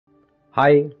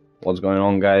Hi, what's going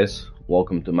on, guys?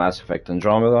 Welcome to Mass Effect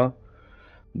Andromeda.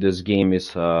 This game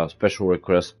is a special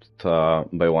request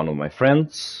by one of my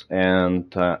friends,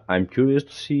 and I'm curious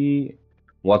to see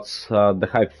what's the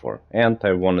hype for. And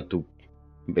I wanted to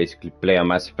basically play a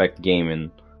Mass Effect game in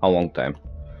a long time.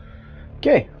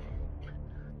 Okay,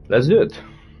 let's do it.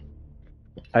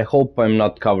 I hope I'm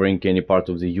not covering any part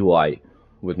of the UI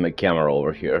with my camera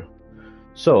over here.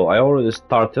 So, I already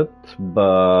started,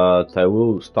 but I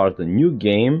will start a new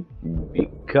game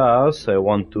because I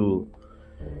want to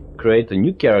create a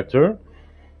new character,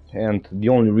 and the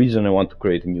only reason I want to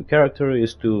create a new character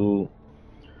is to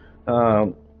uh,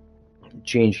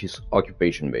 change his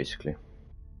occupation, basically.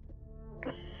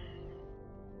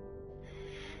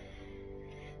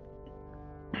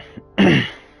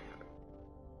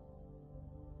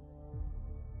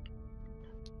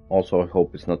 Also, I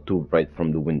hope it's not too bright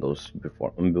from the windows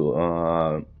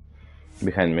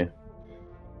behind me.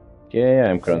 Okay,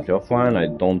 I'm currently offline, I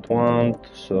don't want,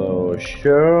 so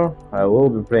sure, I will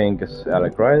be playing as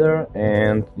Alec Ryder,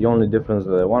 and the only difference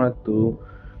that I wanted to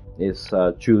is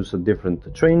choose a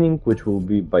different training, which will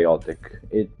be biotic.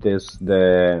 It is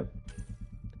the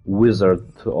wizard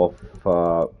of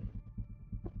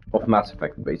Mass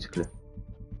Effect, basically.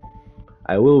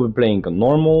 I will be playing on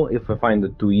normal. If I find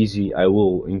it too easy, I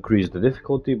will increase the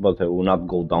difficulty, but I will not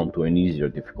go down to an easier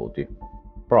difficulty.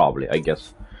 Probably, I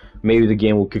guess. Maybe the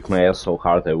game will kick my ass so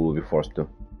hard I will be forced to.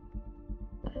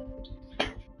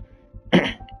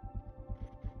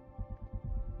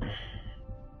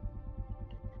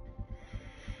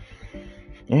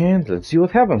 And let's see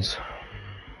what happens.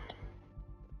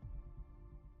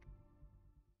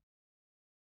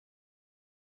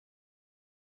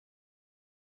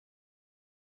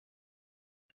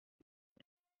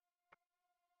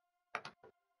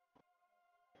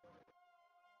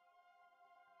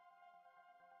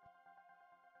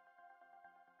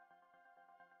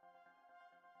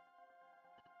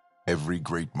 Every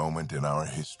great moment in our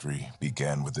history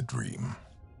began with a dream.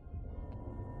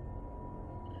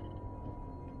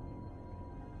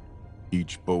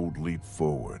 Each bold leap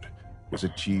forward was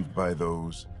achieved by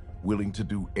those willing to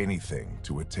do anything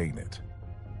to attain it.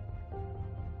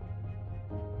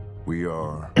 We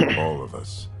are, all of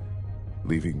us,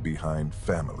 leaving behind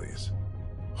families,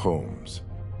 homes,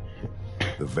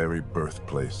 the very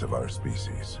birthplace of our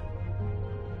species.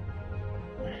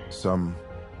 Some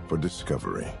for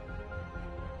discovery,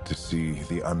 to see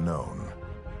the unknown.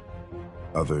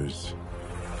 Others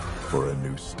for a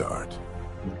new start.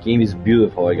 The game is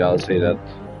beautiful, I gotta say that.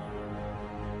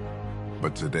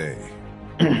 But today,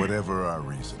 whatever our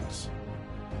reasons,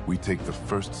 we take the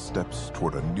first steps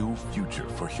toward a new future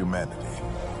for humanity.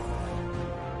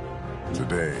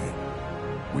 Today,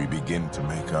 we begin to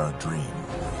make our dream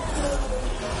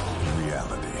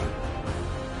reality.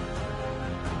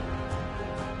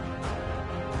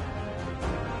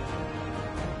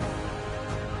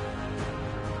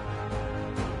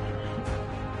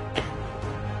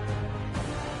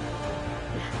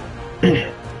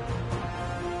 The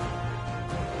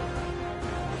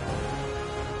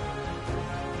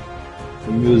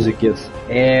music is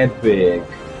epic.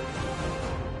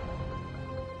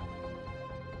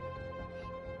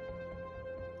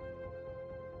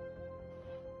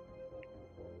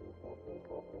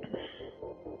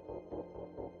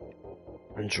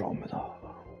 Andromeda.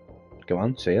 Come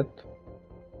on, say it.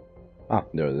 Ah,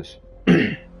 there it is.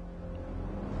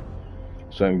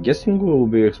 So I'm guessing we will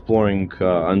be exploring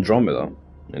Andromeda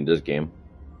in this game.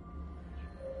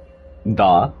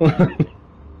 Duh.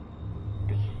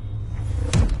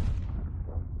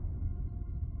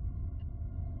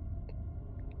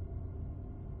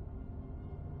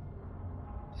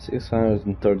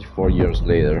 634 years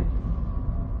later.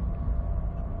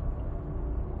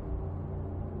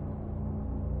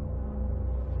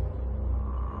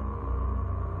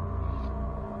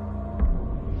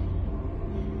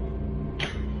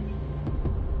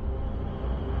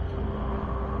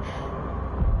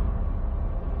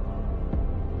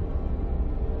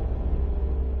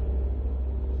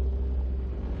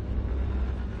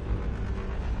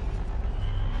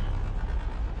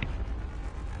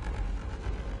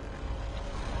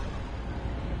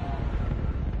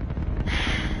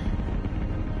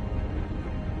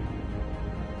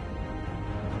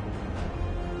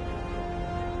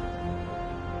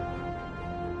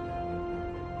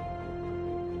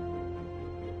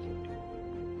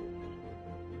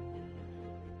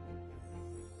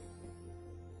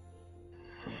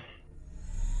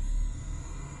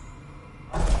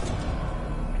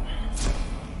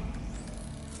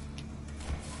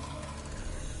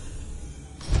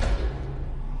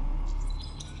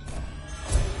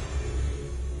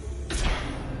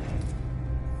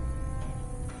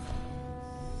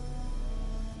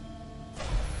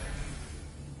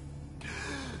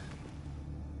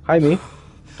 Hi, me.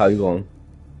 How you going?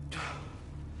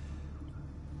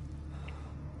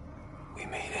 We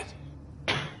made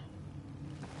it.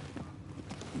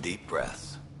 Deep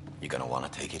breaths. You're gonna want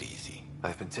to take it easy.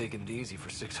 I've been taking it easy for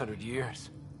 600 years.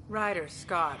 Ryder,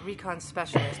 Scott, Recon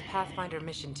Specialist, Pathfinder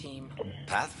Mission Team.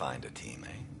 Pathfinder team,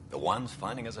 eh? The ones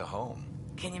finding us a home.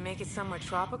 Can you make it somewhere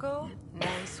tropical?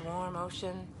 Nice, warm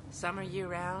ocean, summer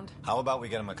year-round? How about we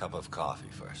get him a cup of coffee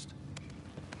first?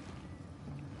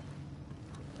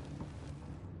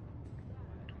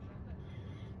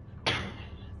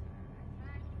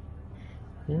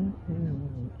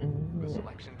 The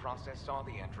selection process saw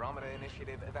the Andromeda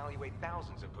Initiative evaluate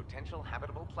thousands of potential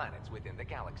habitable planets within the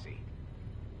galaxy.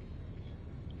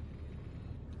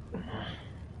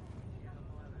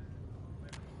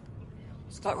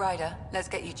 Scott Ryder, let's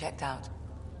get you checked out.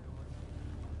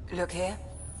 Look here.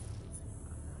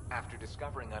 After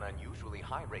discovering an unusually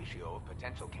high ratio of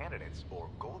potential candidates, or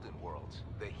golden worlds,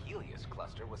 the Helios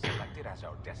cluster was selected as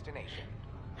our destination.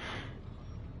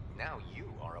 Now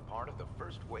you are a part of the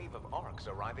first wave of ARCs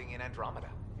arriving in Andromeda,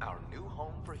 our new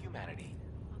home for humanity.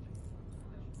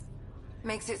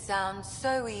 Makes it sound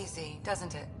so easy,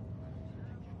 doesn't it?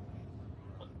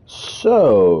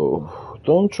 So,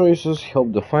 tone choices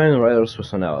help define Ryder's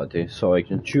personality, so I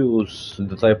can choose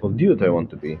the type of dude I want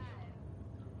to be.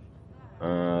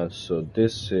 So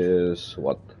this is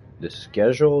what? This is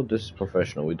casual, this is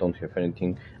professional. We don't have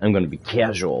anything. I'm gonna be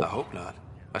casual. I hope not.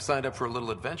 I signed up for a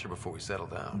little adventure before we settle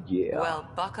down. Yeah. Well,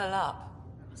 buckle up.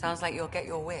 Sounds like you'll get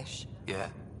your wish. Yeah?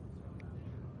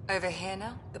 Over here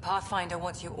now, the Pathfinder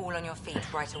wants you all on your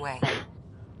feet right away.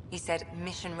 He said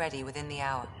mission ready within the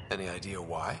hour. Any idea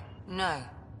why? No,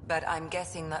 but I'm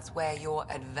guessing that's where your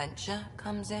adventure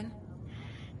comes in.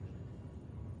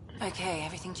 Okay,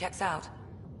 everything checks out.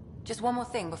 Just one more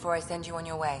thing before I send you on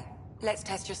your way. Let's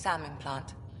test your SAM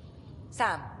implant.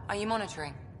 Sam, are you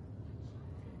monitoring?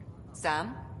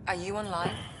 Sam, are you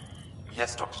online?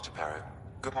 Yes, Dr. Taparo.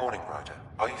 Good morning, Ryder.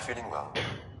 Are you feeling well?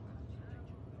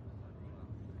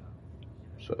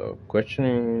 So,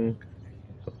 questioning...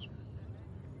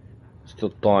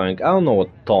 Still thawing. I don't know what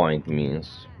thawing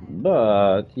means.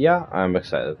 But, yeah, I'm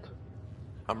excited.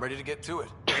 I'm ready to get to it.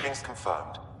 Readings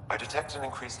confirmed. I detect an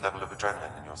increased level of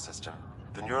adrenaline in your system.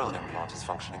 The neural implant is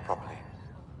functioning properly.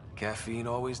 Caffeine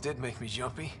always did make me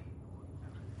jumpy.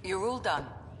 You're all done.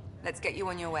 Let's get you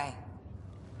on your way.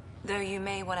 Though you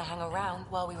may want to hang around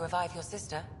while we revive your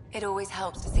sister, it always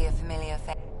helps to see a familiar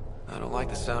face. I don't like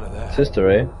the sound of that. Sister,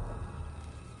 eh?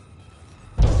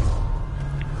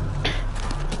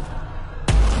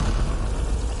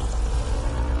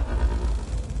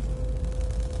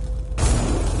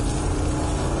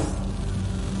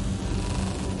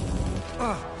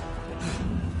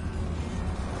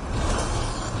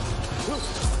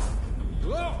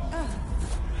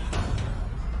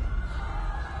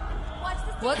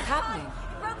 What's happening?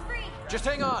 Just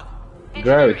hang on.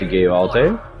 Gravity gave out,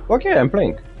 eh? Okay, I'm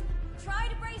playing. Try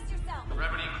to brace yourself.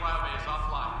 Gravity and cloud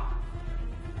offline.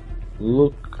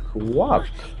 Look what?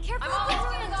 Careful with the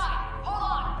turns. Hold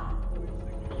on.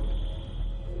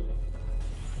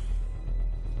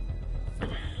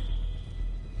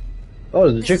 Oh,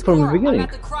 it's the chick from the I'm beginning.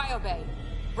 at the cryo bay.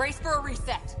 Brace for a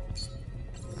reset.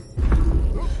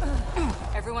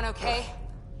 Everyone okay?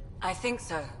 I think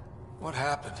so. What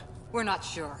happened? We're not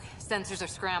sure. Sensors are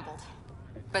scrambled.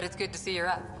 But it's good to see you're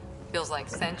up. Feels like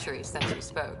centuries since we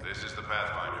spoke. This is the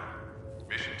Pathfinder.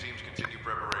 Mission teams continue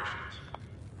preparations.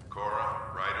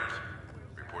 Cora, Riders,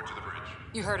 report to the bridge.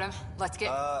 You heard him. Let's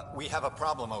get... We have a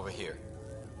problem over here.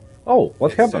 Oh,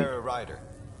 what It's happened? Sarah Ryder.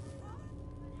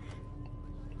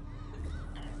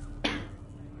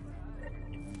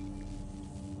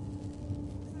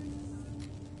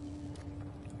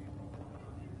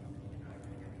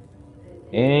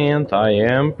 And I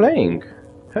am playing.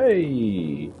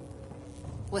 Hey.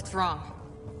 What's wrong?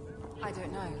 I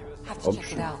don't know. Have to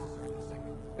check it out.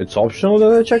 It's optional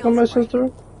that I check on my sister?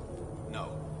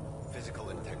 No. Physical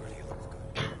integrity looks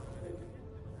good.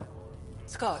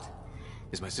 Scott,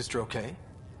 Is my sister okay?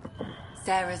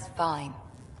 Sarah's fine.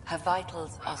 Her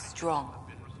vitals are strong,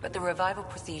 but the revival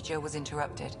procedure was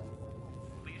interrupted.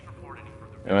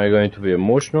 Am I going to be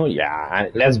emotional? Yeah,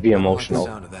 let's be I don't like the emotional.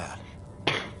 sound of that.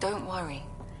 Don't worry.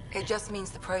 It just means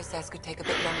the process could take a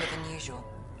bit longer than usual.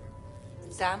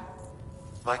 Sam?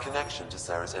 My connection to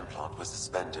Sarah's implant was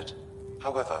suspended.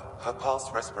 However, her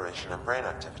pulse, respiration, and brain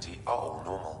activity are all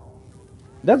normal.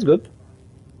 That's good.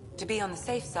 To be on the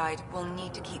safe side, we'll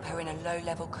need to keep her in a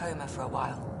low-level coma for a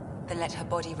while, then let her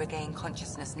body regain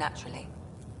consciousness naturally.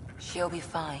 She'll be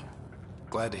fine.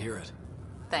 Glad to hear it.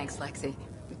 Thanks, Lexi.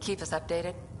 Keep us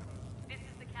updated. This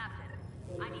is the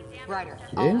captain. I need damage. Ryder,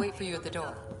 Yeah? I'll wait for you at the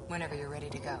door. Whenever you're ready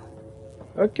to go.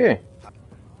 Okay.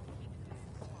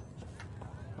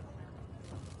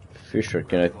 Fisher,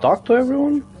 can I talk to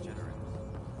everyone?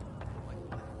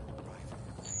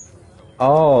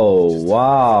 Oh,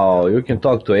 wow. You can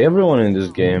talk to everyone in this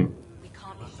game.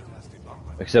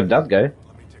 Except that guy.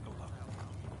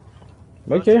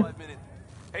 Okay.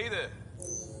 Hey there.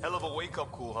 Hell of a wake-up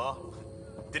call, huh?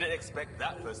 Didn't expect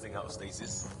that first thing out of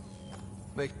stasis.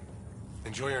 Mate,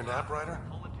 enjoy your nap, Ryder?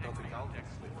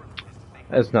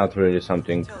 That's not really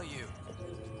something. Tell you.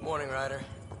 Morning, Ryder.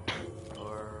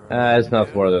 It's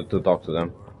not worth it to talk to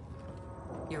them.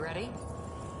 You ready?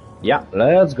 Yeah,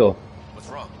 let's go. What's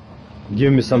wrong?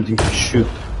 Give me something to shoot.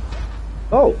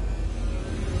 Oh!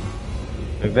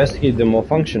 Investigate the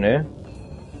malfunction, eh?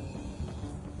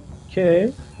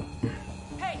 Okay.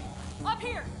 Hey, up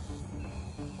here!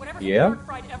 Whatever Yeah?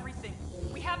 fried everything.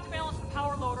 We have to balance the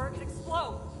power loader, it could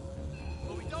explode.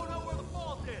 But we don't know where the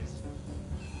fault is.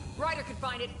 Ryder could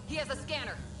find it. He has a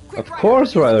scanner. Of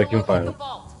course Ryder can find it.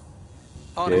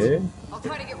 Okay. I'll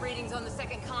try to get readings on the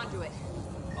second conduit.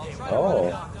 Oh.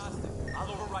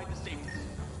 I'll override the safety.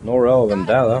 No relevant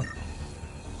data.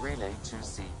 Relay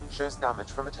 2C shows damage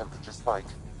from a temperature spike.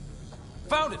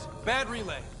 Found it! Bad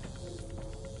relay.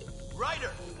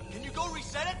 Ryder, can you go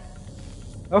reset it?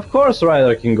 Of course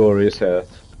Ryder can go reset.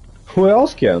 Who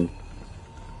else can?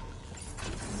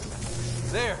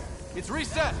 There, it's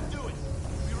reset. Do it.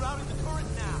 Rerouting the current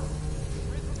now.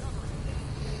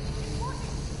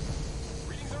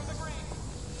 Readings are in the green.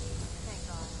 Thank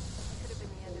God. Could have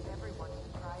been the end of everyone in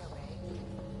the cryo bay.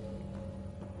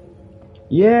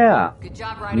 Yeah. Good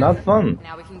job, Ryder. Not fun.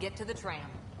 Now we can get to the tram.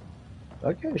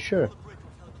 Okay, sure.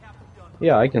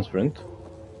 Yeah, I can sprint.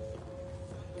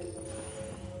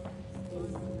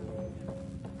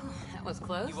 That was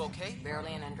close. You okay?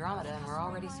 Barely in Andromeda, and we're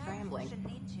already scrambling.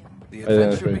 The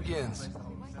adventure begins.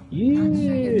 Your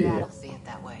Yeah. dad'll see it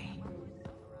that way.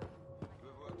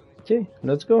 Okay,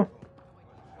 let's go.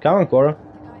 Come on, Cora.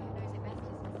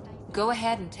 Go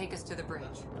ahead and take us to the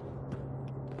bridge.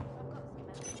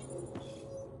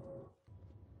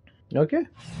 Okay.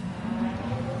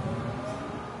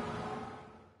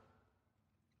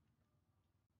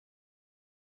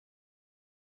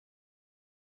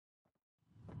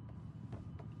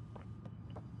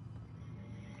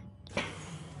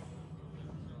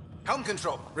 Helm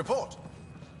control, report.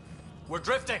 We're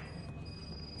drifting.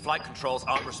 Flight controls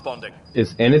aren't responding.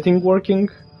 Is anything working?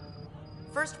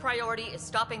 First priority is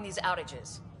stopping these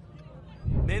outages.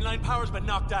 Mainline power's been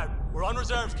knocked out. We're on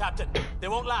reserves, Captain. They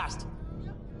won't last.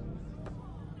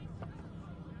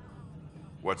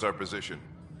 What's our position?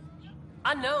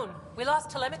 Unknown. We lost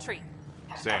telemetry.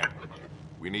 Sam,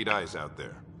 we need eyes out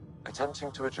there.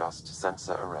 Attempting to adjust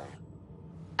sensor array.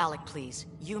 Alec, please.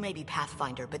 You may be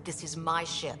Pathfinder, but this is my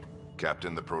ship.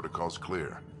 Captain, the protocol's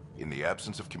clear. In the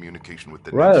absence of communication with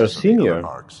the Ryder Nexus and the Senior. other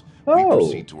arcs, Oh. we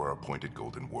proceed to our appointed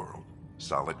golden world.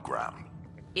 Solid ground.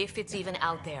 If it's even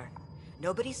out there.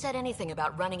 Nobody said anything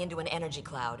about running into an energy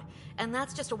cloud, and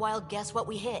that's just a wild guess what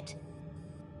we hit.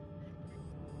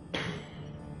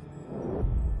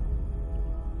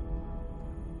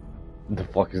 The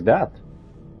fuck is that?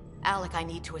 Alec, I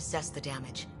need to assess the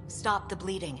damage. Stop the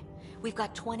bleeding. We've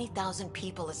got 20,000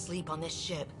 people asleep on this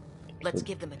ship. Let's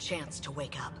give them a chance to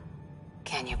wake up.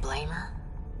 Can you blame her?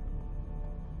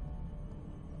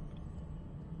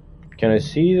 Can I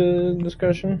see the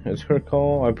discussion? It's her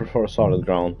call. I prefer solid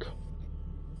ground.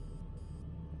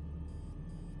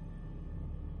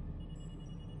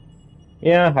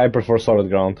 Yeah, I prefer solid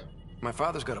ground. My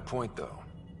father's got a point, though.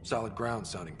 Solid ground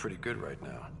sounding pretty good right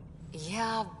now.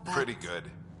 Yeah, but... Pretty good.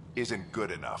 Isn't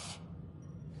good enough.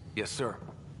 Yes, sir.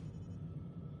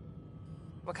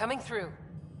 We're coming through.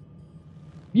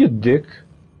 You dick.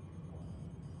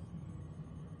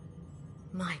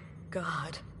 My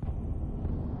God.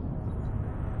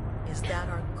 Is that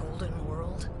our golden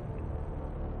world?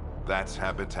 That's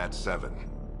Habitat 7.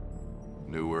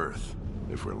 New Earth,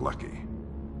 if we're lucky.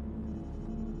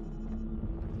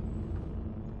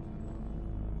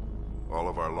 All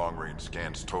of our long-range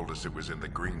scans told us it was in the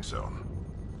green zone.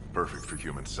 Perfect for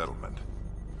human settlement.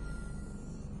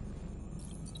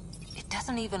 It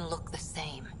doesn't even look the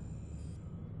same.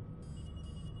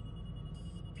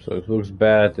 So it looks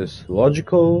bad. It's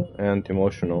logical and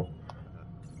emotional.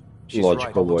 She's right.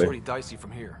 Logical It looks boy. pretty dicey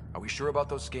from here. Are we sure about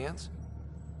those scans?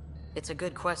 It's a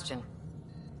good question.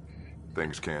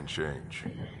 Things can change.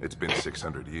 It's been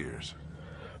 600 years.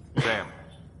 Sam.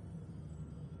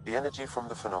 The energy from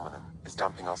the phenomenon is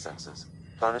damping our senses.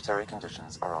 Planetary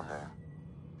conditions are unknown.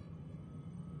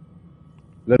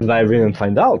 Let's dive in and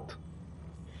find out.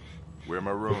 We're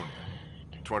marooned.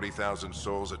 20,000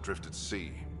 souls adrift at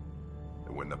sea.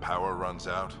 And when the power runs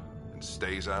out, and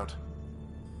stays out,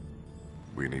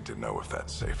 we need to know if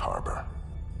that's safe harbor.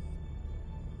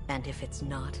 And if it's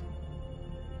not?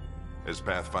 As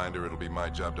Pathfinder, it'll be my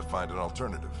job to find an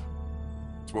alternative.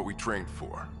 It's what we trained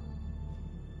for.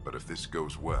 But if this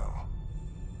goes well,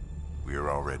 we are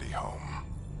already home.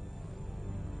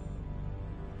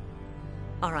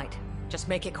 All right, just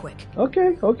make it quick.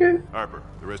 Okay, okay. Harper,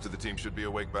 the rest of the team should be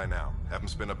awake by now. Have them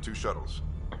spin up 2 shuttles.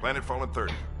 Planet Fallen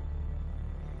 30.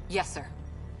 Yes, sir.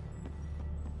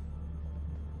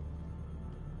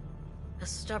 A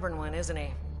stubborn one, isn't he?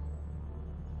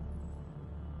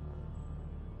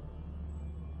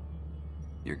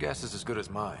 Your guess is as good as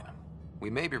mine. We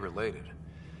may be related,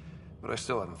 but I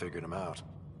still haven't figured him out.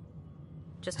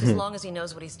 Just as long as he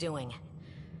knows what he's doing.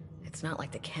 It's not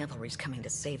like the cavalry's coming to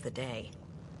save the day.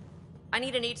 I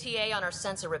need an ETA on our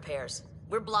sensor repairs.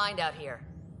 We're blind out here.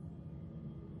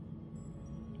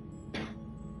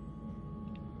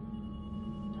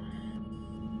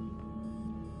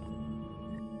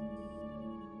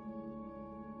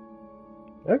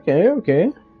 Okay,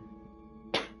 okay.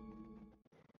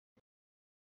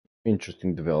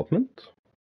 Interesting development.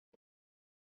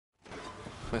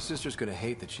 My sister's gonna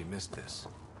hate that she missed this.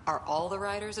 Are all the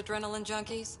riders adrenaline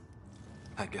junkies?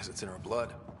 I guess it's in her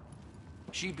blood.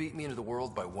 She beat me into the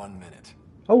world by 1 minute.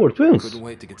 Oh, we're twins. Couldn't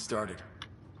wait to get started.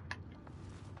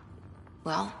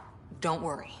 Well, don't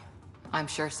worry. I'm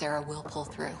sure Sarah will pull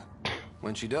through.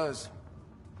 When she does,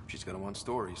 she's gonna want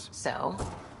stories. So,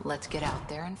 let's get out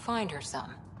there and find her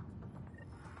some.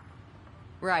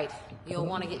 Right, you'll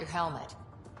want to get your helmet.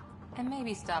 And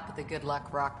maybe stop at the Good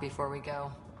Luck Rock before we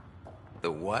go.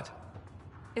 The what?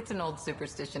 It's an old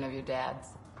superstition of your dad's.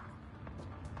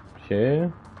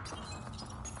 Okay.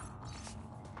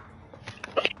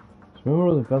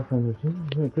 Remember the Pathfinder team?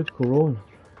 A critical role in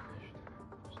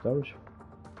establish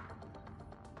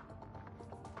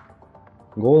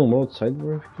goal and mode side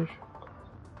verification.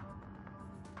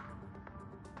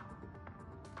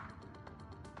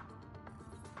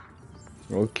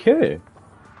 Okay.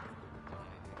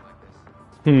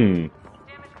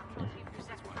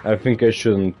 I think I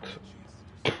shouldn't.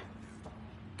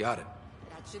 Got it.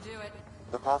 That should do it.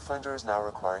 The Pathfinder is now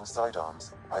requiring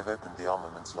sidearms. I've opened the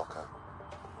armaments locker.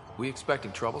 We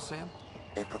expecting trouble, Sam?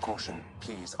 A precaution.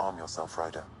 Please arm yourself,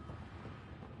 Ryder.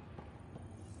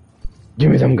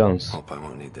 Give me them guns. Hope I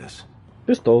won't need this.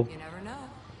 Pistol. You never know.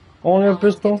 Only a Now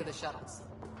let's pistol. get to the shuttles.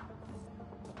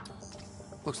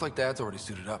 Looks like Dad's already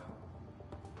suited up.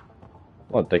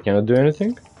 What? They cannot do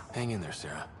anything? Hang in there,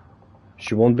 Sarah.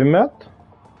 She won't be mad?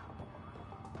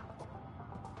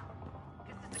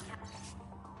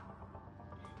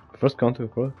 First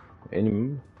contact with any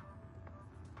member.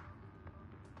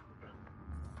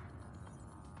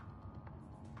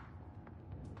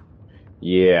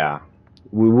 Yeah,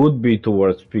 we would be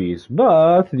towards peace,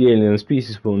 but the alien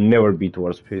species will never be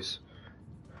towards peace.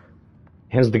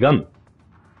 Hence the gun.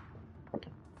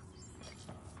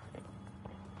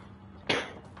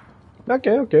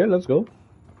 Okay, okay, let's go.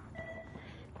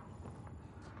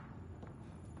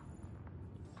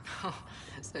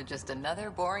 So just another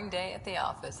boring day at the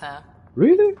office, huh?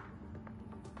 Really?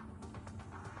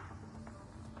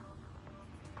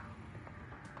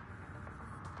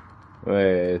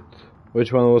 Wait,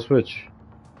 which one was which?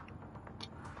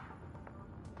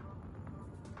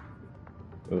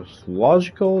 It was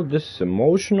logical, this is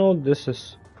emotional, this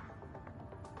is...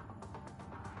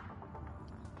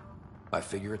 I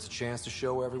figure it's a chance to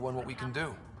show everyone what we can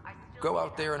do. Go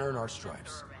out there and earn our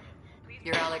stripes.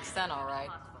 You're Alex Sen, all right.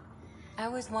 I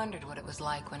always wondered what it was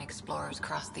like when explorers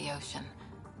crossed the ocean.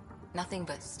 Nothing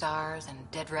but stars and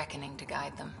dead reckoning to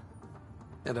guide them.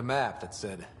 And a map that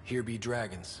said, "Here be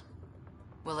dragons."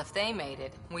 Well, if they made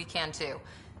it, we can too.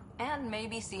 And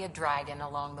maybe see a dragon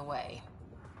along the way.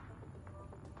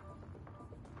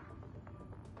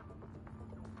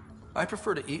 I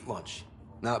prefer to eat lunch,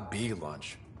 not be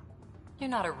lunch. You're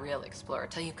not a real explorer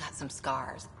till you've got some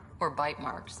scars. Or bite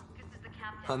marks.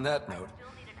 On that note,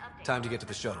 time to get to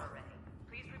the shuttle.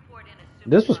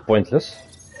 This was pointless.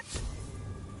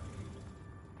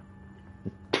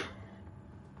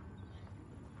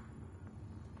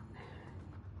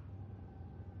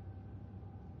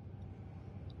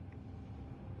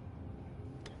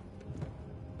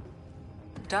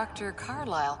 Dr.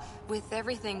 Carlyle, with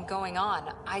everything going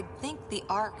on, I think the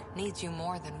Ark needs you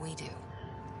more than we do.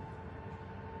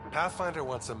 Pathfinder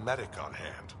wants a medic on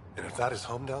hand. And if that is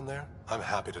home down there, I'm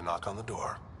happy to knock on the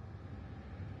door.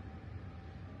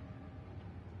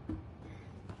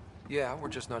 Yeah, we're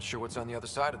just not sure what's on the other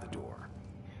side of the door.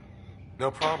 No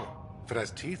problem. If it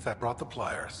has teeth, I brought the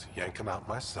pliers. Yank them out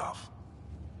myself.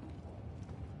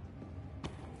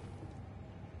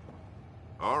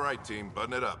 All right, team,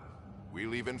 button it up. We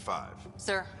leave in 5.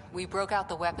 Sir, we broke out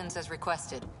the weapons as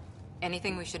requested.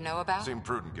 Anything we should know about? Seemed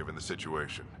prudent given the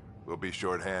situation. We'll be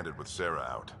short-handed with Sarah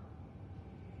out.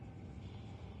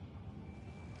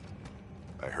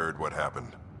 I heard what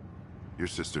happened. Your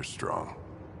sister's strong.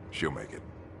 She'll make it.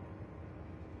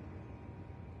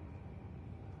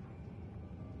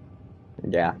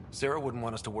 Yeah. Sarah wouldn't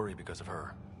want us to worry because of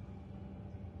her.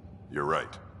 You're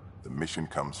right. The mission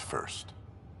comes first.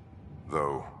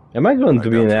 Though... Am I going to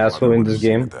be an asshole in this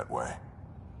game? That way.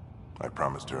 I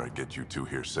promised her I'd get you two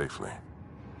here safely.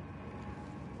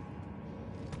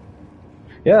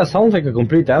 Yeah, sounds like a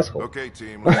complete asshole. Okay,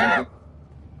 team, listen up.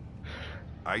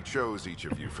 I chose each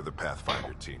of you for the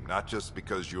Pathfinder team, not just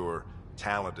because you're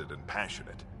talented and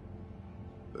passionate,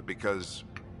 but because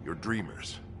you're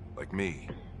dreamers, like me.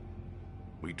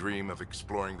 We dream of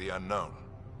exploring the unknown,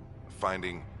 of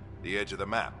finding the edge of the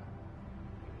map,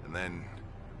 and then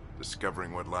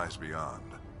discovering what lies beyond.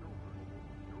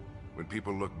 When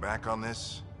people look back on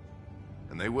this,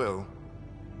 and they will,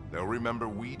 they'll remember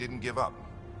we didn't give up.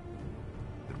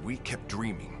 That we kept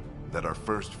dreaming, that our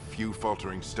first few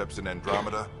faltering steps in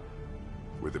Andromeda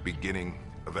were the beginning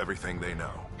of everything they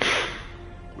know.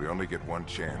 We only get one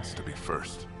chance to be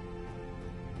first.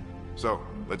 So,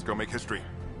 let's go make history.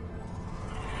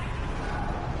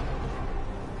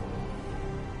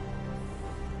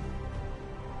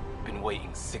 Been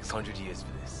waiting 600 years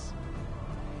for this.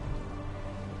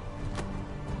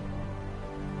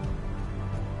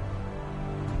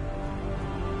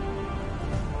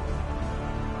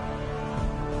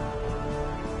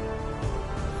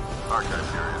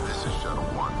 Archive period, this is Shuttle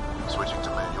 1. Switching to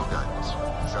manual guidance.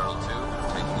 Shuttle 2,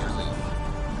 taking your lead.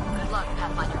 Good luck,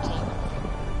 Pathfinder team.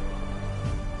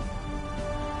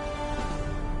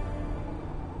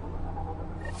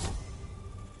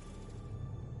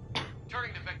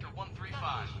 Turning to Vector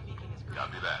 135.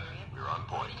 Copy that. We're on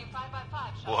point.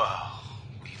 Wow,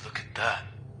 look at that.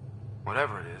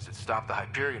 Whatever it is, it stopped the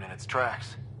Hyperion in its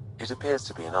tracks. It appears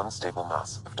to be an unstable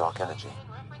mass of dark energy.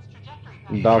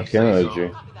 Dark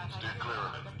energy.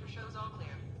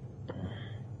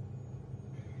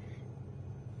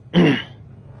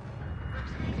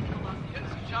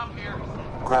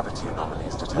 Gravity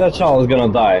anomalies detected. That child's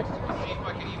gonna die.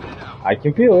 I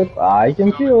can feel it. I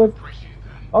can feel it.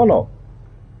 Oh no.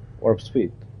 Warp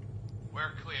speed.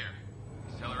 We're clear.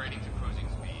 Accelerating to cruising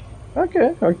speed.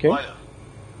 Okay, okay. Ryder,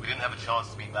 we didn't have a chance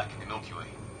to meet back in the Milky Way.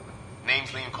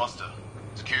 Name's Liam Costa,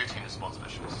 security and response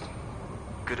specialist.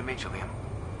 Good to meet you, Liam.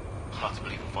 Hard to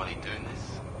believe we're finally doing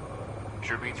this.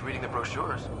 Sure beats reading the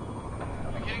brochures.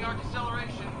 Beginning our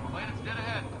deceleration. Planet's dead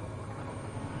ahead.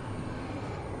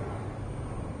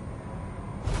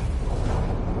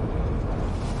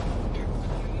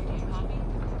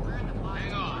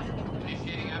 Hang on.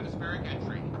 Initiating atmospheric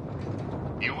entry.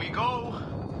 Here we go.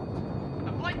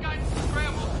 The flight guidance is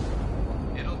scrambled.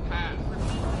 It'll pass.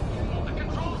 The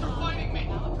controls are fighting me.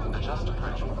 Adjust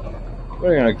approach.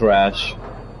 We're gonna crash.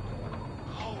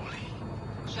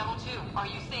 Shuttle 2, are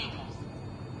you seeing this?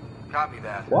 Copy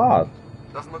that. What?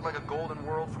 Doesn't look like a golden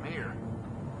world from here.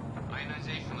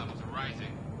 Ionization levels are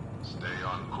rising. Stay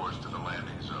on course to the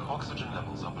landing zone. Oxygen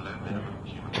levels are below minimum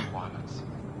human requirements.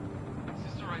 Is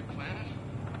this the right planet?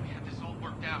 We had this all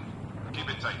worked out. Keep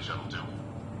it tight, Shuttle 2.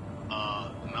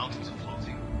 The mountains are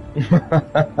floating.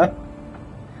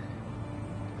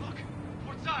 Look,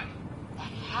 port side.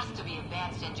 That has to be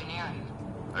advanced engineering.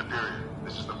 Hyperion,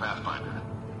 this is the Pathfinder.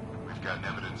 We've got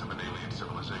evidence of an alien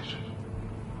civilization.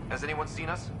 Has anyone seen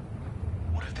us?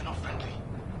 What if they're not friendly?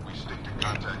 We stick to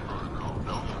contact protocol.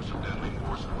 No use of deadly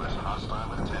force unless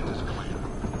hostile intent is clear.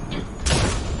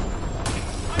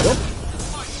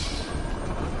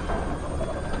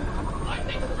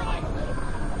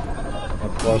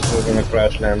 Of course we're gonna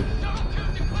crash land.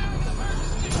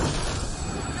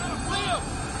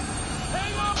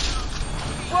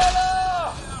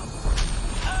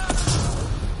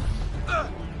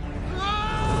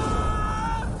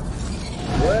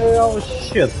 Well,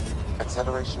 shit.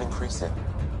 Acceleration increasing.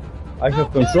 I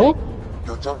have control?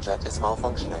 Your jump jet is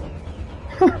malfunctioning.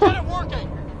 Get it working!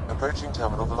 Approaching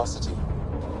terminal velocity.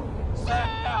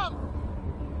 Sam!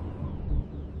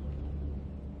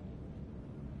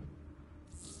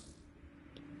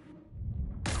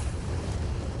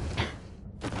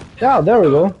 Yeah, there we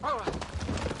go.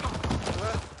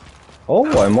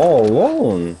 Oh, I'm all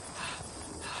alone.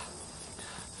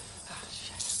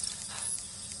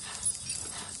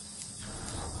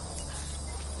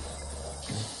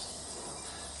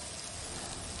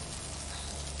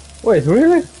 Wait,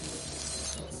 really?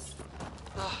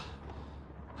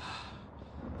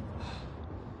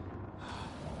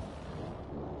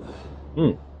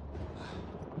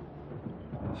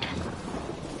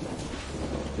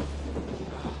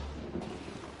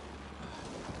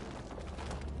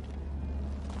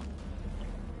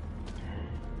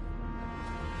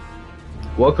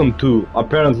 Welcome to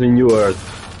apparently new Earth.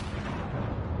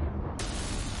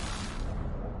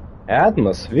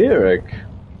 Atmospheric.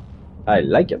 I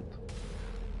like it.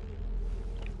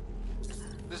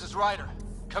 This is Ryder.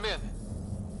 Come in.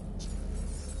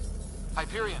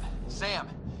 Hyperion, Sam,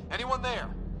 anyone there?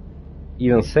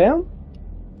 Even Sam?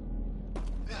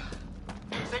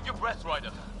 Save your breath,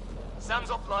 Ryder. Sam's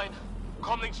offline.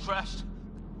 Comlink's trashed.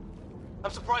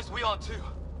 I'm surprised we aren't too.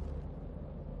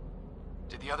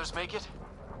 Did the others make it?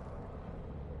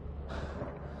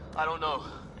 I don't know.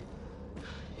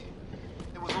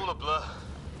 It was all a blur.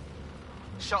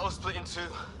 Shuttle split in two.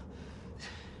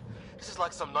 This is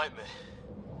like some nightmare.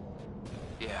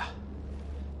 Yeah.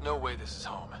 No way this is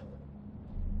home.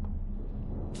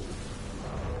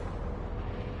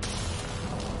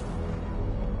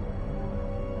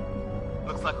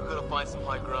 Looks like we're gonna find some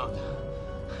high ground.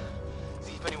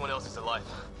 See if anyone else is alive.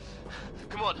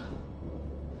 Come on.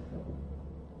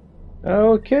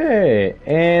 Okay,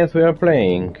 and we are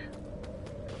playing.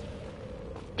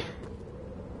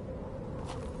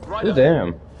 Ryder, Oh,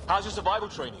 damn. how's your survival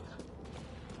training?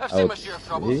 I've seen my share of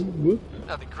troubles. Good.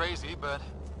 Nothing crazy, but...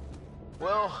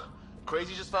 Well,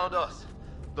 crazy just found us.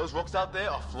 Those rocks out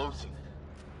there are floating.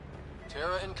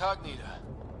 Terra Incognita.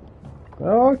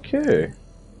 Okay.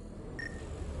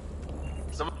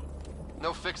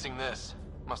 No fixing this.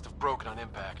 Must have broken on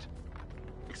impact. Do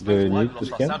you Explains why need we to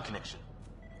lost our scan? sound connection.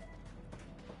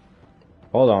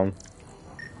 Hold on.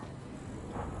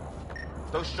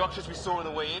 Those structures we saw on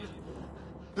the way in?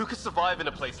 Who could survive in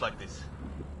a place like this?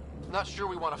 Not sure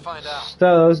we want to find out.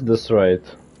 Tell us this right.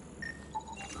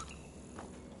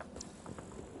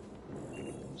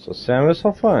 So Sam is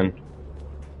offline.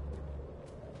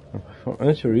 I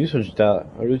need to research that.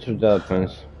 Research that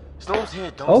things. Storms here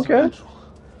don't Okay. seem natural.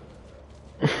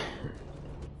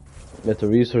 At the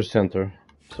research center.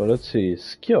 So let's see.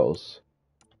 Skills.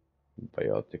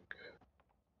 Biotic.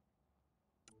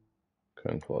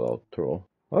 Current fallout throw.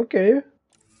 Okay.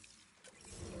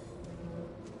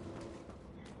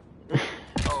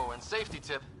 Oh, and safety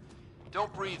tip.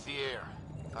 Don't breathe the air.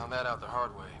 Found that out the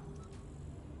hard way.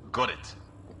 Got it.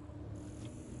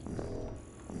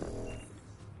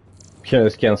 Can I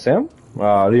scan Sam?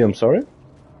 Liam, sorry.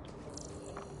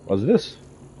 What's this?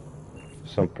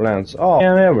 Some plants. Oh,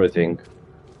 and everything.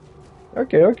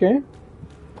 Okay, okay.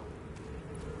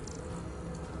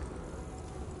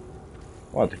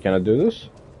 What, can I do this?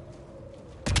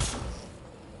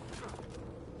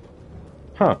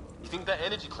 Huh. You think that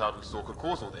energy cloud we saw could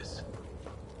cause all this?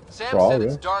 Sam Probably. said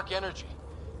it's dark energy,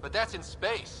 but that's in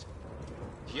space.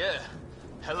 Yeah,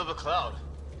 hell of a cloud.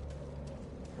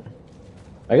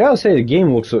 I gotta say, the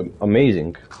game looks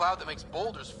amazing. A cloud that makes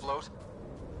boulders float.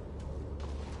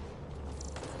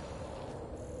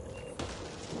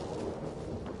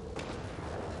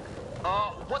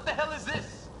 What the hell is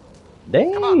this?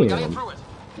 Damn. Come on, we gotta get through it.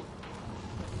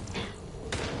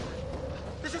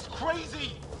 This is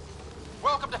crazy!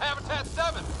 Welcome to Habitat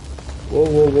 7. Whoa,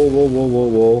 whoa, whoa, whoa, whoa, whoa,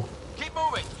 whoa. Keep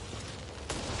moving.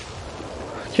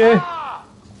 Okay. Ah!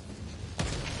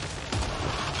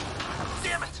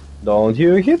 Damn it! Don't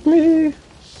you hit me.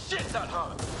 Shit, that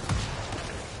hurt.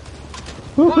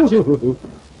 We're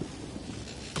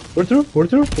through, we're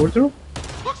through, we're through.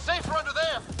 Looks safer under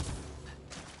there.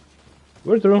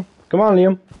 We're through. Come on,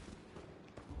 Liam.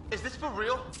 Is this for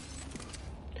real?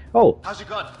 Oh, How's your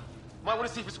gun? Might want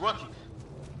to see if it's working.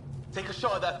 Take a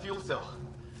shot at that fuel cell.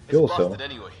 It's Fuel blasted cell?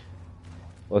 anyway.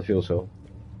 what feels so?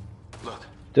 Look,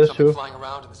 This something too. flying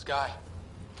around in the sky.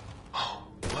 Oh,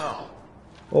 wow.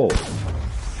 Oh,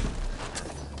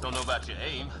 Don't know about your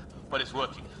aim, but it's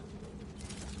working.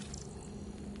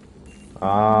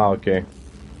 okay.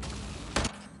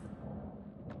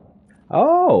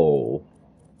 Oh.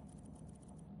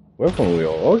 Weapon wheel.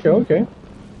 Okay, okay.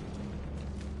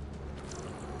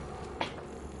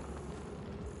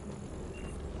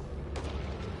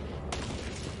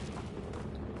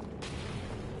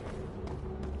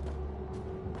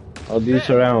 Oh, these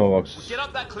are ammo boxes. Get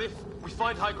up that cliff, we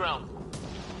find high ground.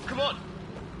 Come on!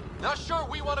 Not sure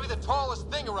we want to be the tallest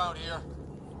thing around here.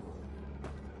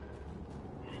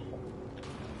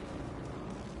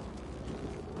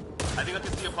 I think I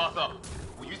can see a path up.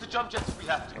 We'll use the jump jets if we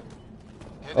have to.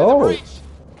 Into the breach.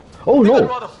 Oh I think I'd no!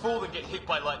 rather fall than get hit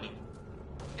by lightning.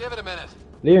 Give it a minute.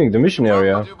 Leaving the mission I'll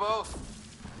area. do both.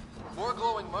 More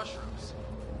glowing mushrooms.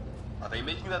 Are they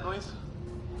making that noise?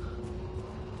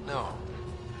 No.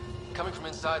 Coming from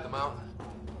inside the mountain.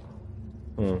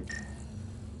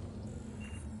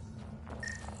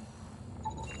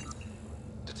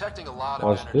 Detecting a lot of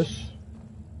What's energy. this?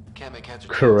 Can't make heads or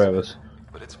Crevice. tails,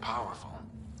 but it's powerful.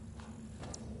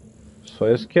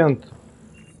 So I scanned.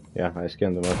 Yeah, I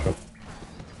scanned the mushroom.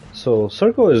 So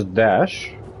circle is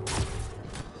dash.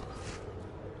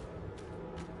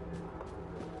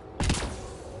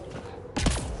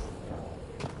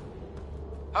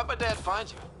 How'd my dad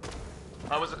find you?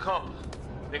 I was a cop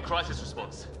in crisis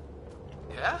response.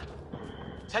 Yeah?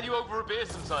 Tell you over a beer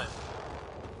sometime.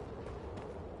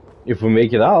 If we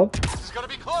make it out. This is gonna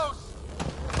be close!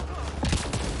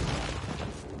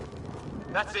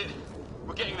 That's it.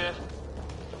 We're getting there.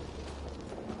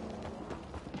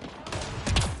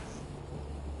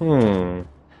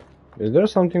 Is there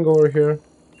something over here?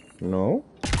 No?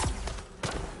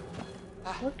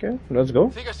 Okay, let's go. I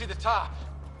think I see the top.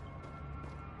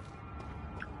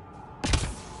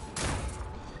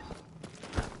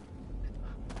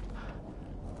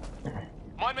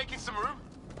 Mind making some room?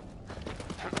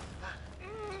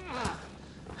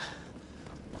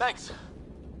 Thanks.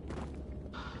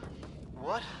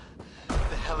 What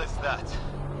the hell is that?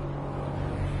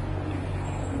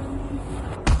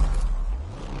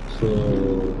 So...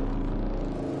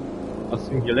 a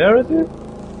singularity?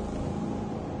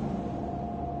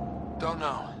 Don't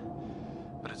know.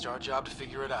 But it's our job to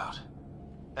figure it out.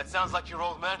 That sounds like your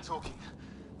old man talking.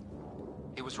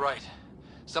 He was right.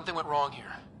 Something went wrong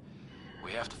here.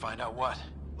 We have to find out what.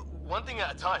 One thing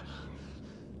at a time.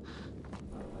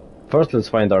 First, let's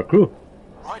find our crew.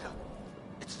 Ryder,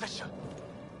 it's Fisher.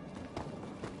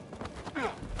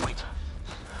 Wait.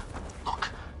 Look.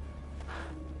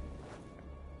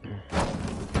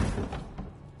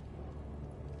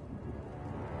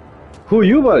 Who are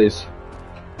you, buddies?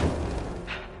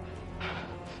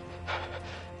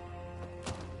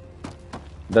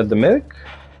 That the medic?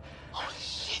 Holy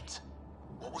shit!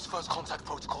 What was first contact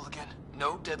protocol again?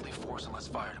 No deadly force unless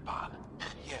fired upon.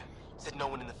 Yeah, said no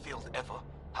one in the field ever.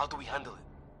 How do we handle it?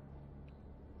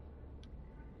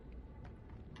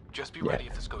 Just be ready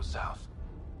if this goes south.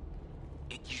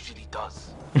 It usually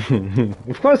does.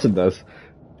 Of course it does.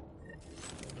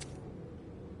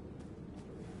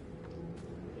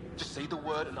 Just say the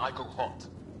word and I go hot.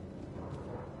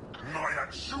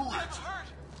 Naya, shoot it! Hurt!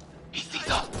 He sees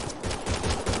us!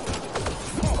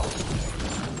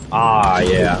 Ah,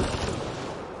 yeah.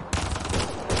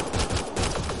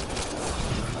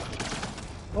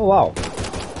 Oh, wow.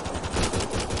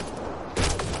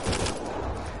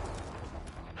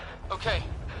 Okay.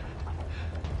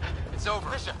 It's over.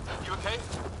 Fisher, you okay?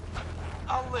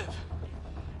 I'll live.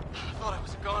 I thought I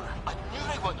was a goner. I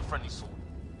knew they weren't a friendly sort.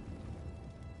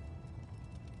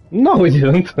 No, we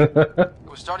didn't. It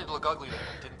was starting to look ugly there.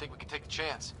 Didn't think we could take the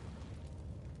chance.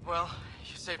 Well,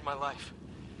 you saved my life.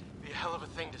 It'd be a hell of a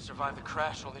thing to survive the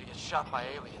crash only to get shot by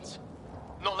aliens.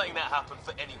 Not letting that happen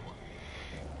for anyone.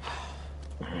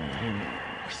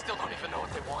 We still don't even know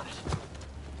what they wanted.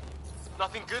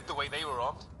 Nothing good the way they were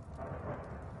armed.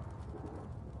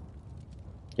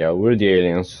 Yeah, we're the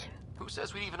aliens. Who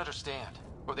says we'd even understand?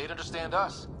 Or they'd understand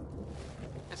us?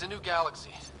 It's a new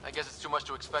galaxy. I guess it's too much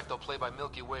to expect they'll play by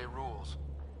Milky Way rules.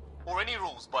 Or any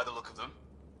rules by the look of them.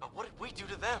 But what did we do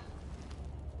to them?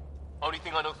 Only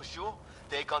thing I know for sure,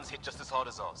 their guns hit just as hard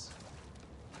as ours.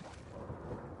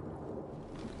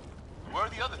 Where are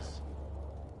the others?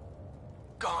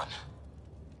 Gone.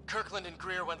 Kirkland and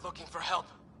Greer went looking for help.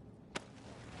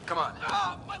 Come on.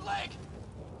 Ah, my leg!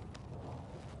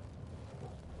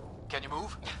 Can you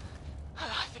move?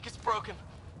 I think it's broken.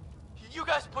 You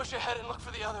guys push ahead and look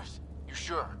for the others. You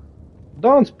sure?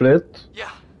 Don't split.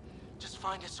 Yeah. Just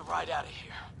find us a ride out of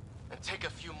here. And take a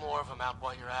few more of them out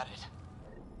while you're at it.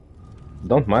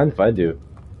 Don't mind if I do.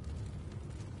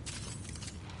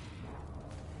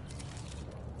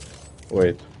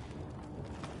 Wait.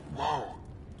 Whoa.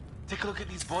 Take a look at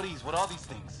these bodies. What are these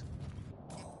things?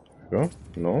 Sure?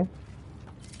 No?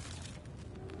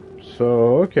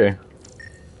 So, okay.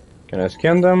 Can I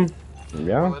scan them?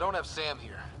 Yeah. Well, I don't have Sam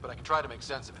here, but I can try to make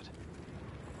sense of it.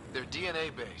 They're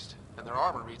DNA based, and their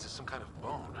armor reads as some kind of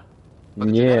bone. But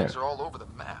the genetics are all over the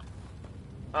map.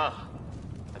 Ah.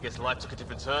 I guess life took a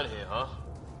different turn here, huh?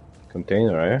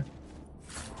 Container, eh?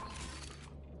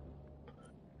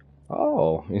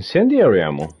 Oh, incendiary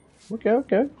ammo. Okay,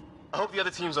 okay. I hope the other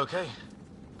team's okay.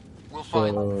 We'll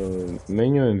find them.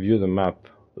 Menu and view the map.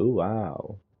 Oh,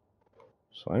 wow.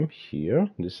 So I'm here.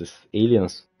 This is alien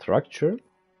structure.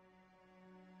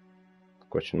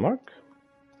 Question mark.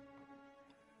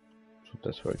 So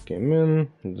that's where I came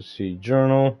in. Let's see,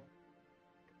 journal.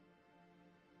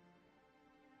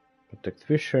 Protect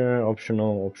Fisher,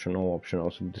 optional, optional,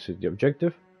 optional. So this is the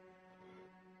objective.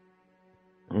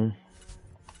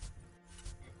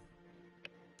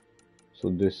 So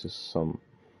this is some,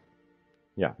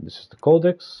 yeah, this is the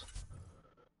codex.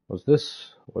 What's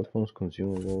this? Weapons,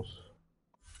 consumables.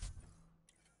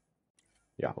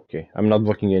 Yeah, okay. I'm not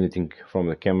blocking anything from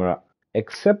the camera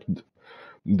except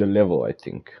the level, I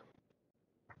think.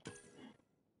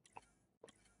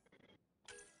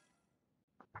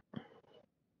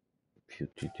 Few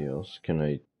details. Can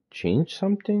I change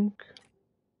something?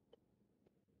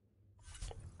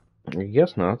 I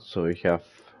guess not. So we have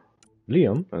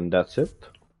Liam, and that's it.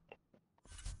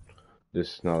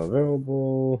 This is not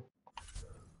available.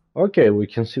 Okay, we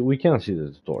can see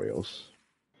the tutorials.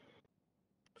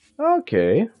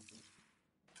 Okay.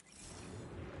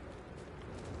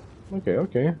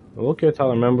 Okay. Locate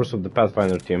other members of the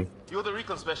Pathfinder team. You're the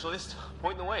recon specialist.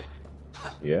 Point the way.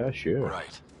 Yeah, sure.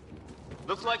 Right.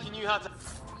 Looks like you knew how to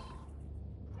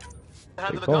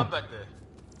handle the Cool. gun back there.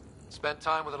 Spent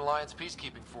time with an Alliance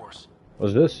peacekeeping force.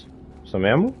 What's this? Some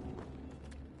ammo?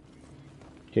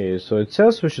 Okay, so it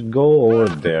says we should go over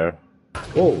there.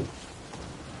 Whoa.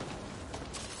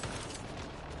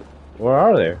 Where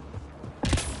are they?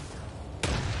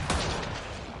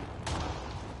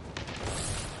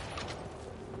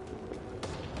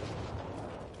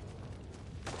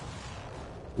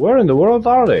 Where in the world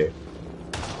are they?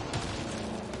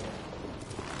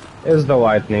 It's the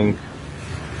lightning.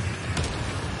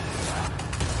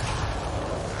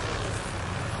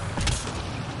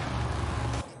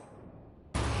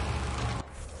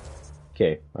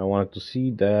 Okay, I wanted to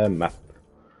see the map.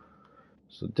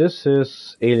 So this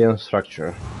is alien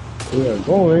structure. We are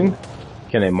going.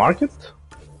 Can I mark it?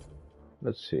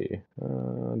 Let's see.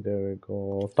 There we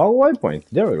go. Toggle waypoint.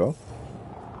 There we go.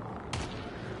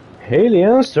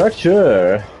 Alien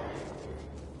structure.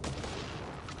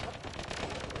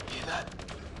 Hear that?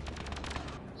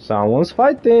 Someone's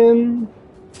fighting.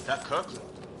 That Kirkland.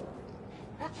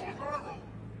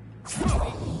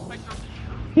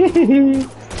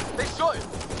 They shot him.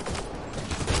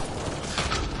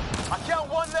 I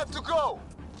count one left to go.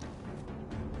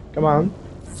 Come on.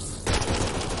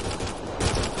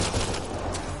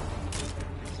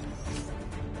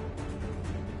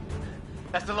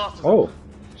 That's the last of Oh, them.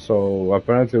 so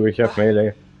apparently we have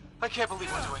melee. I can't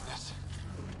believe we're doing this.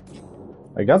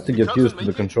 I got to get used to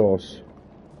the controls.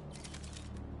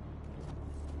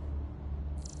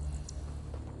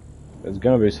 It's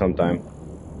gonna be some time.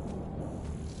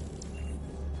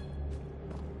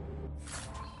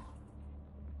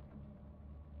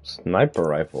 Sniper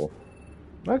rifle.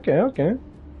 Okay.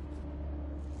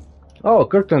 Oh,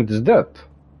 Kirkland is dead.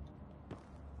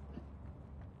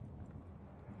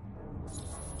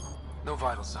 No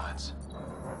vital signs.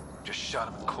 Just shot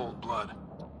him in cold blood.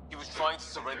 He was trying to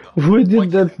surrender. We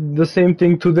did the same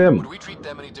thing to them. Would we treat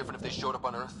them any different if they showed up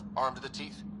on Earth, armed to the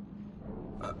teeth?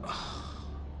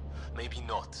 Maybe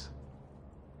not.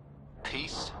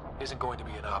 Peace isn't going to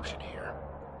be an option here.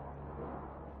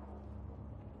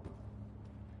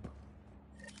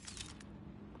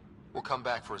 We'll come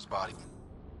back for his body.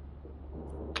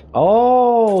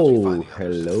 Oh,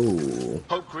 hello.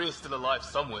 Hope Greer's still alive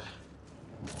somewhere.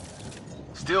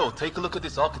 Still, take a look at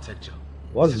this architecture.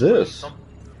 What's this?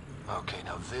 Okay,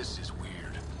 now this is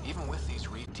weird. Even with these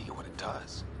read, do what it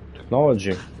does.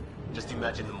 Technology. Just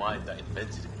imagine the mind that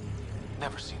invented it.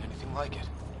 Never seen anything like it.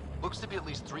 Looks to be at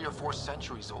least 3 or 4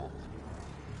 centuries old.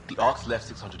 The Arks left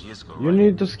 600 years ago, You right?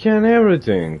 need to scan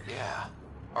everything. Yeah.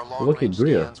 Our Look at long-range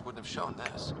Greer. scans wouldn't have shown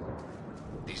this.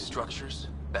 These structures,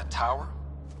 that tower,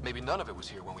 maybe none of it was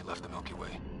here when we left the Milky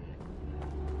Way.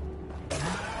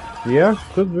 Yeah,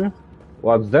 could be.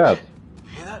 What's that?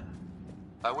 Hear that?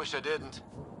 I wish I didn't.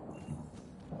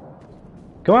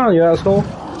 Come on, you asshole.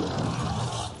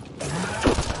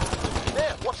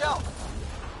 There, watch out!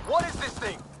 What is this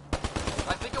thing?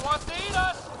 I think it wants to eat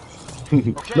us!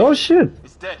 Okay. No shit.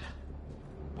 It's dead.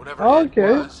 Whatever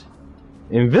Okay. it was.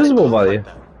 Invisible body.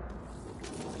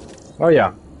 Oh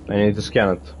yeah, I need to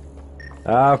scan it.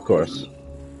 Of course.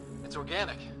 It's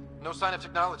organic. No sign of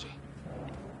technology.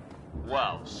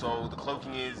 Wow, so the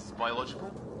cloaking is biological?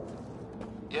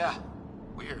 Yeah.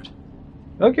 Weird.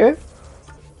 Okay.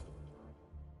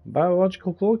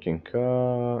 Biological cloaking.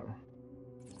 So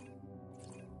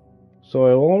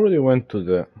I already went to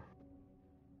the...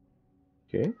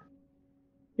 Okay.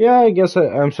 Yeah, I guess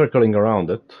I'm circling around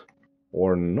it.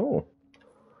 Or no.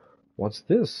 What's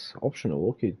this? Optional,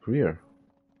 locate Greer.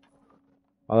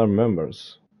 Other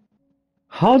members.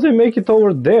 How they make it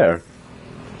over there?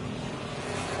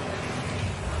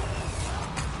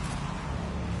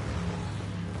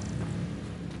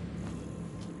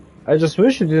 I just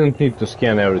wish you didn't need to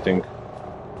scan everything.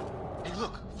 Hey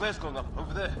look, flare's going up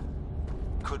over there.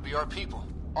 Could be our people.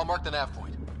 I'll mark the nav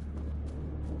point.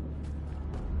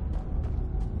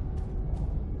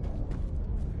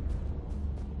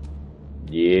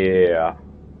 Yeah.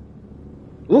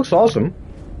 Looks awesome.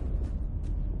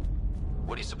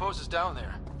 What do suppose is down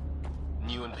there?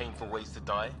 New and painful ways to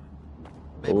die?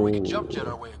 Maybe we can jump jet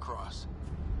our way across.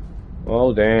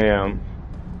 Oh, damn.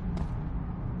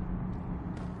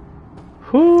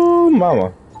 Whoo,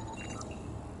 mama.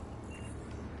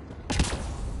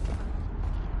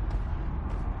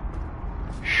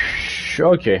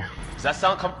 Okay. Does that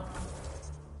sound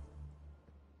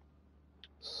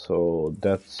So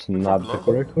that's not the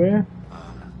correct way?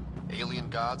 Alien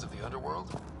gods of the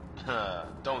underworld?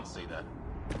 Don't say that.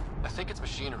 I think it's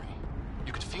machinery.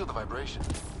 You could feel the vibration.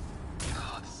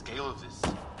 The scale of this.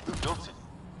 Who built it?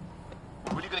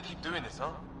 We're really gonna keep doing this,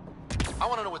 huh? I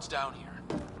want to know what's down here.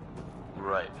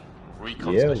 Right.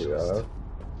 Recon Yeah, specialist.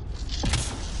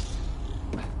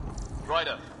 we are.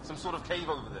 Ryder, some sort of cave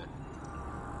over there.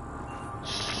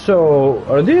 So,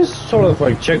 are these sort of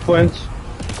like checkpoints?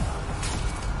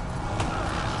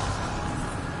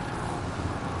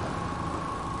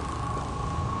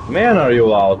 Man, are you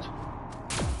loud?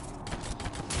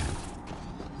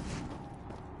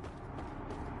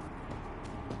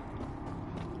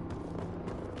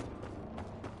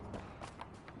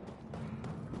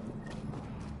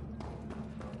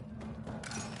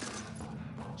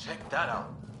 Check that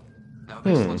out. Now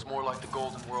this looks more like the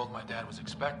golden world my dad was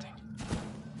expecting.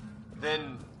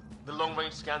 Then the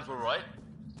long-range scans were right?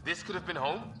 This could have been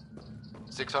home?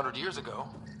 600 years ago.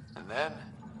 And then...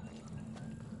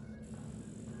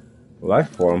 Life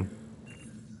form.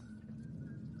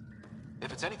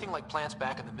 If it's anything like plants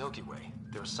back in the Milky Way,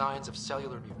 there are signs of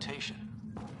cellular mutation.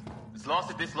 It's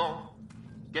lasted this long.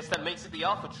 Guess that makes it the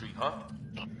Alpha Tree, huh?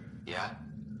 Yeah.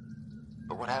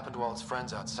 But what happened to all its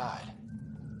friends outside?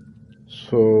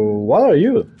 So, what are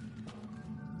you?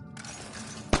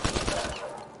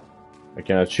 I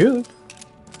cannot shoot.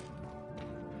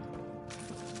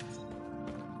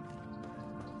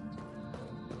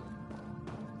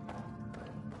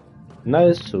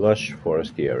 Nice lush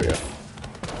foresty area.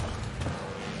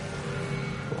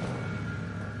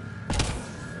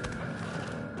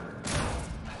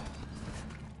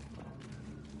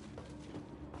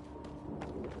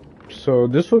 So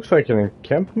this looks like an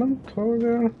encampment over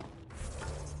there.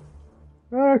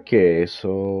 Okay,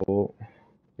 so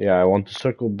yeah, I want to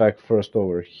circle back first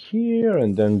over here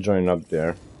and then join up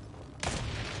there.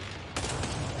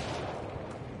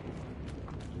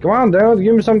 Come on, Dad,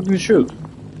 give me something to shoot.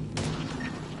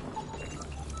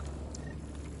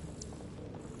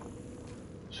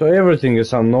 So everything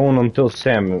is unknown until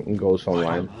Sam goes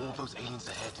online.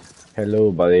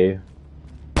 Hello, buddy.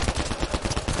 They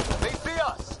see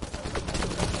us.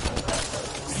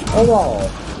 Oh wow.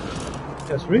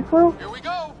 Yes, recoil? Here we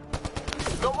go.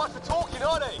 Not much for talking,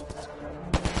 are they?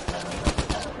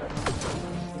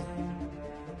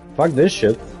 Fuck this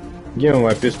shit. Give me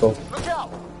my pistol. Look out!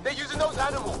 They're using those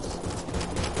animals.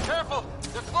 Careful,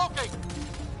 they're smoking.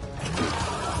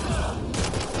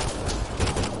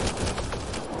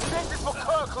 This is for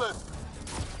Kirkland.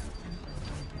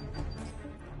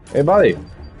 Hey, buddy.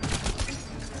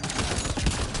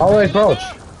 How do I crouch?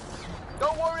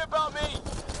 Don't worry about me.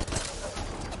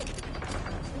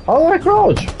 How do I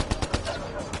crouch?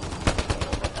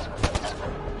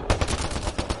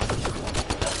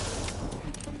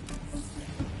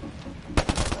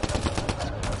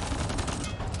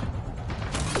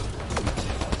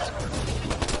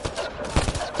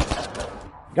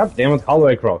 God damn it, how do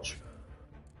I crouch?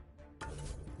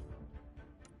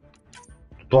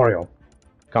 Tutorial.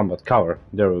 Combat cover.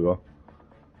 There we go.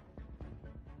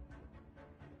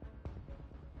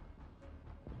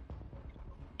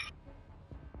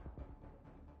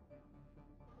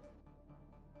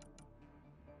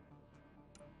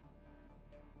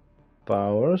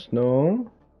 Powers, no.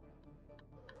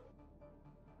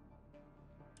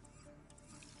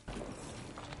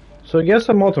 So I guess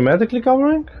I'm automatically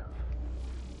covering?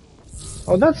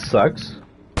 Oh, that sucks.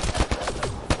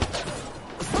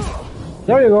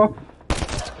 There you go.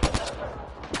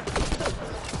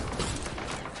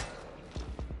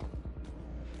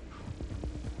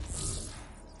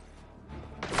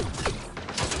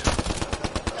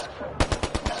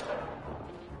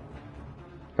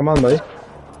 Come on, buddy.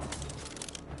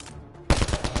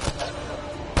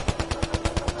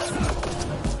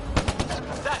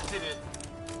 That did it.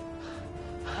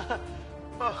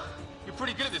 Oh, you're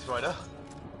pretty good at this, Ryder.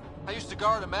 I used to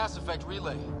guard a Mass Effect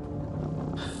relay.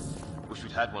 Wish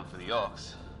we'd had one for the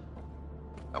Arks.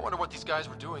 I wonder what these guys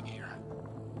were doing here.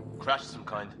 Crash of some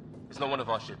kind. It's not one of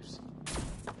our ships.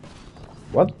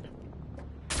 What?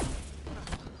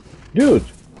 Dude!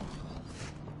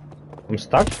 I'm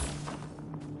stuck?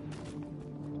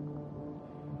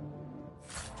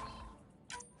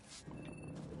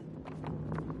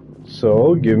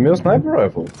 So, give me a sniper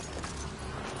rifle.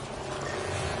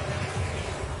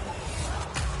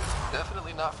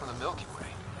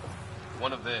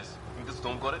 one of theirs. Think the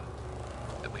storm got it?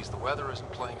 At least the weather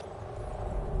isn't playing.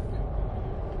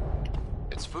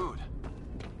 It's food.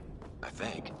 I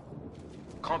think.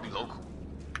 Can't be local.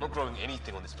 Not growing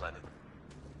anything on this planet.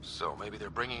 So maybe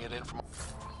they're bringing it in from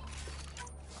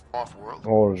off-world.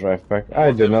 Or drive back.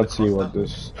 I did not see what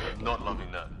this. Not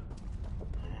loving that.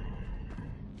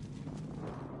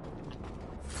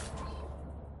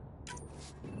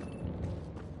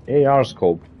 AR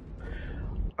scope.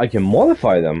 I can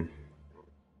modify them.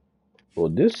 Oh,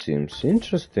 this seems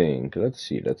interesting. Let's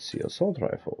see. Assault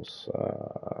rifles.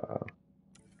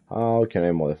 How can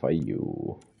I modify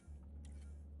you?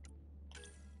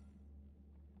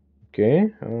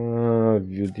 Okay.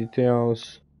 View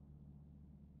details.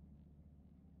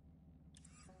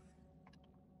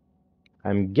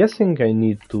 I'm guessing I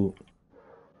need to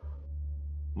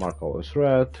mark all as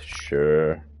red.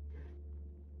 Sure.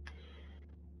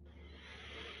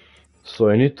 So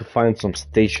I need to find some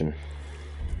station.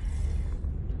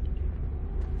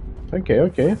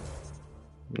 Okay.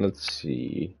 Let's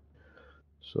see.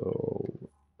 So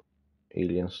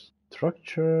alien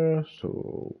structure.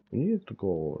 So we need to go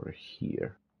over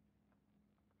here.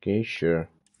 Okay, sure.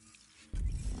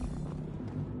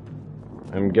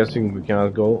 I'm guessing we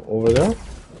cannot go over there.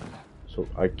 So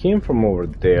I came from over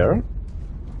there.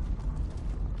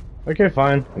 Okay,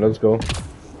 fine. Let's go.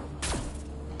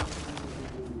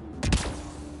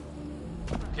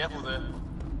 Careful there.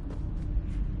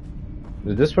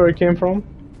 Is this where it came from?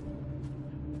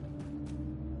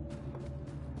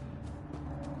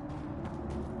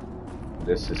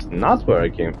 This is not where I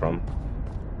came from.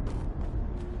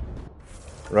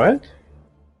 Right?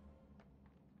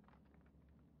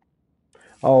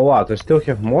 Oh, what? I still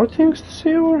have more things to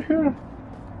see over here?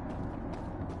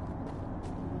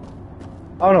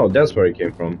 Oh no, that's where it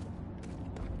came from.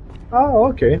 Oh,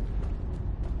 okay.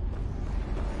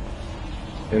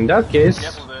 In that case,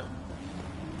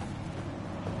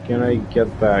 can I get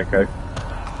back?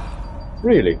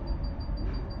 Really?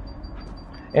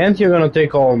 And you're gonna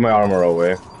take all of my armor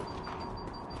away.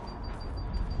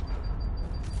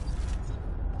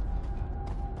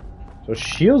 So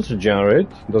shields regenerate.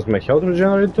 Does my health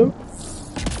regenerate too?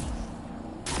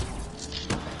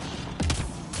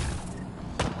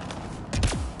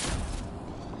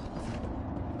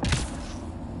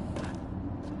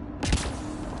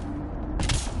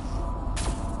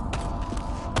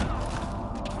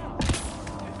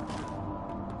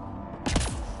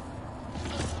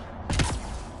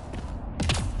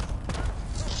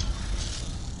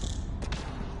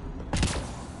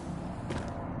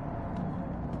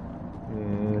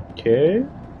 Okay.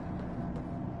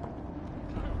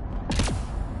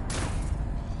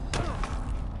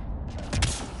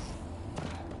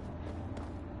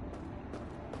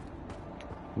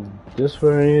 This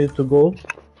where I need to go?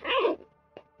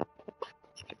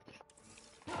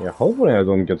 Yeah, hopefully I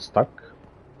don't get stuck.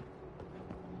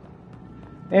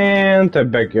 And I'm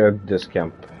back at this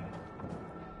camp.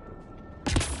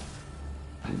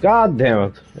 God damn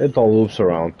it, it all loops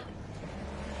around.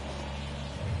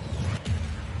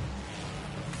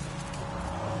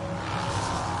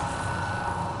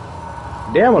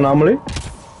 Damn anomaly.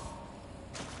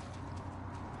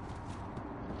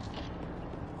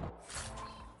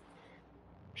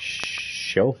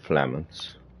 Shell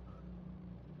flamants.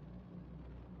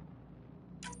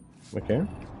 Okay.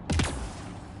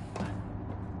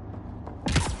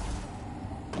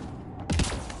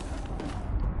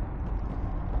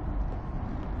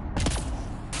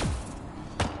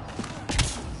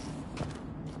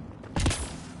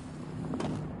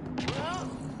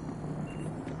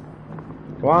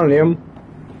 Come on, Liam.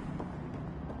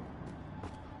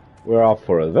 We're off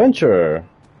for adventure.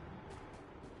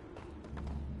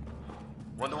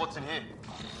 Wonder what's in here.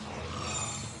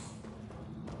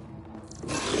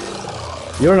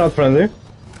 You're not friendly.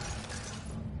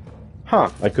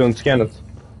 Huh, I couldn't scan it.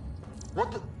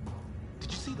 What the?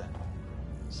 Did you see that?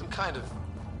 Some kind of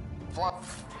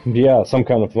Yeah, some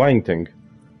kind of flying thing.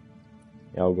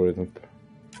 Algorithm.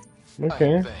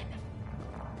 Okay.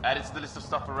 Added to the list of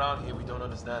stuff around here we don't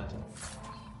understand.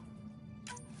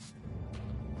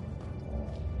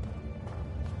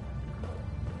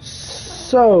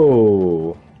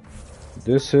 So,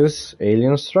 this is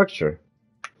alien structure.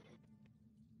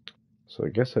 So I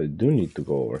guess I do need to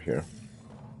go over here.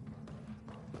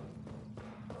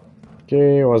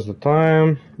 Okay, what's the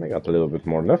time? I got a little bit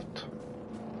more left.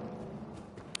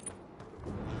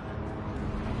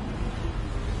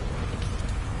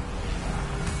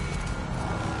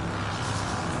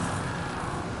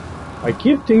 I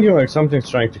keep thinking like something's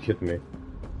trying to hit me.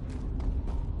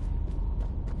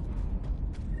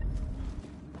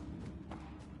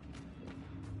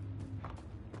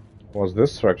 What's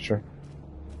this structure?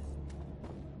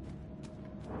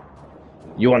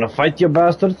 You wanna fight, you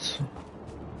bastards?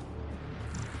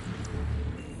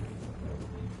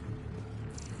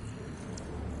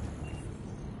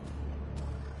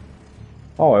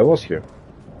 Oh, I was here.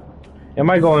 Am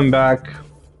I going back?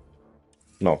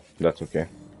 No, that's okay.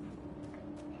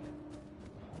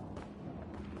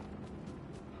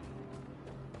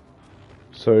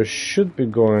 So I should be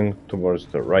going towards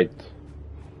the right.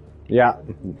 Yeah.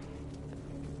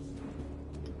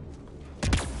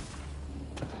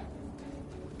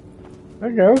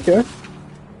 Okay.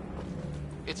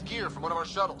 It's gear from one of our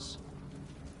shuttles.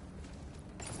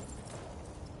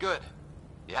 Good.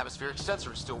 The atmospheric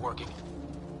sensor is still working.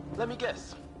 Let me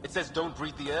guess. It says don't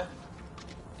breathe the air?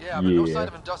 Yeah, but no sign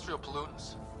of industrial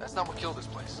pollutants. That's not what killed this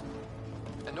place.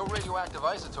 And no radioactive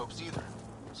isotopes either.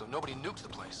 So nobody nukes the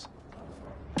place.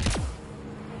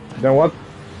 Then what?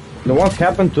 Then what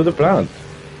happened to the planet?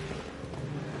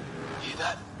 Hear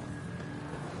that?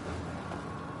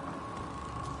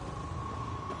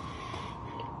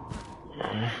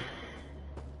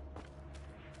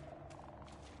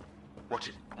 Watch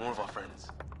it. More of our friends.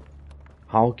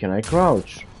 How can I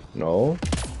crouch? No.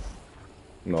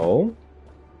 No.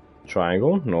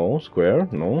 Triangle? No. Square?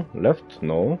 No. Left?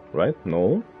 No. Right?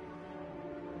 No.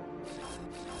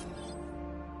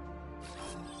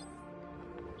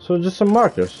 So just some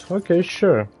markers. Okay,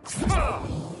 sure. Take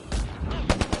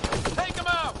him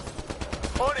out!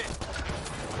 On it!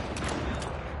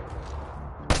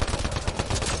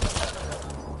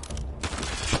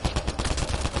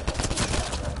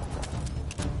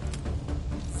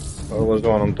 What was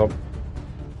going on top?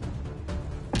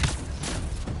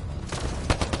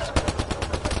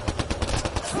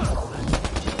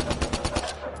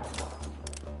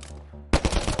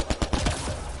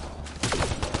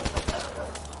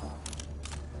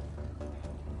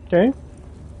 Okay.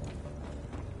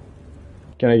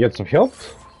 Can I get some help?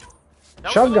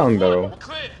 Shotgun barrel. We're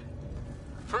clear.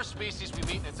 First species we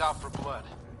meet and it's out for blood.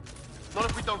 Not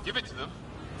if we don't give it to them.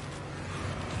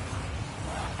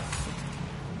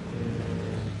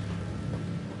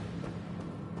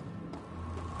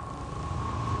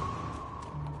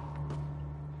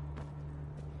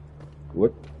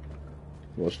 What?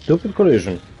 What stupid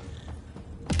collision.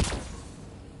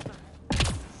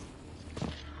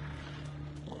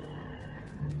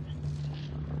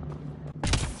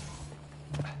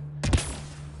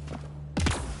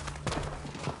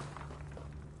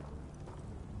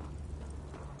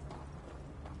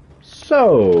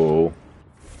 So,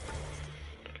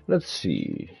 let's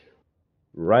see.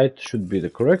 Right should be the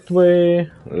correct way,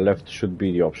 left should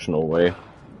be the optional way.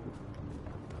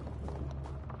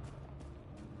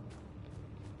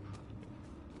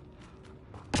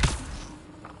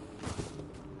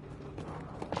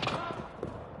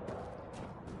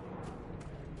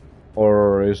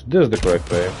 Or is this the correct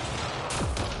way?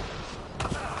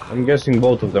 I'm guessing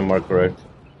both of them are correct.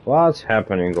 What's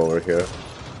happening over here?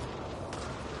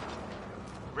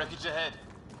 Wreckage ahead.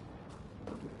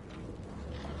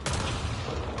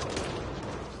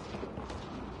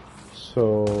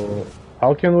 So,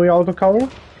 how can we auto cover?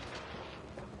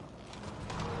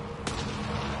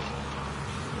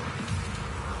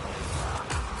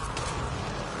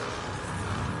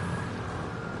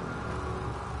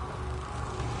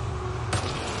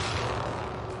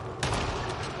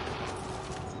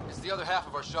 It's the other half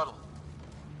of our shuttle.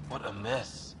 What a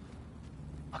mess.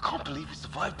 I can't believe we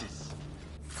survived this.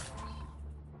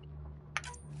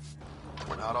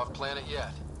 We're not off planet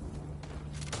yet.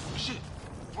 Shit,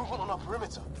 movement on our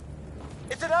perimeter.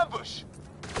 It's an ambush.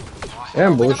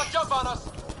 Ambush. They got a jump on us.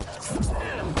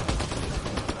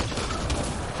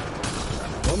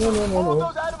 No.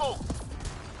 Those animals.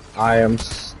 I am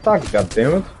stuck,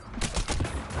 goddammit.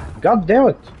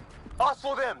 Goddammit. Us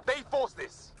for them. They forced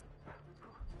this.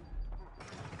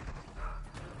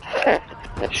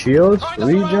 Shields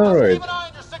regenerate. Keep an eye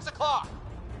on your 6 o'clock.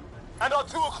 And our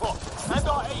 2 o'clock. And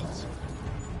our 8.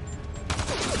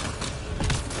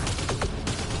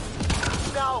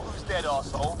 Now who's dead,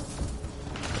 arsehole?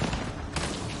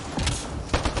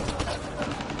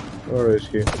 Where is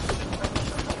he?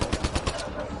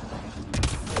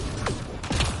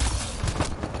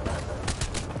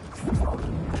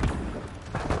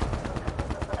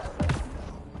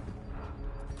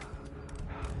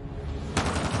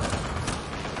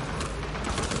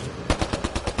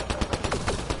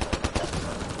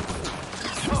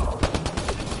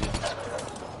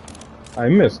 I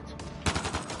missed.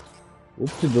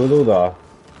 Oopsie-doodle-da.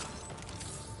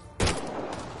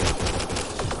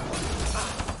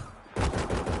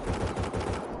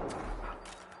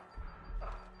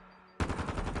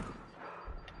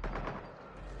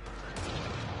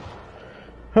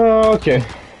 Okay.